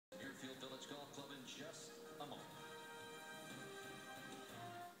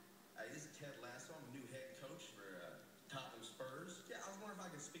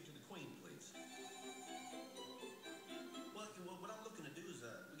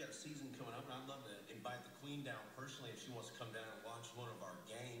personally, if she wants to come down and watch one of our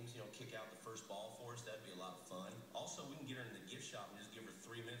games, kick out the first ball for us, that'd be a lot of fun. Also, we can get her in the gift shop and just give her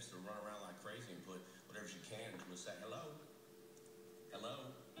 3 minutes to run around like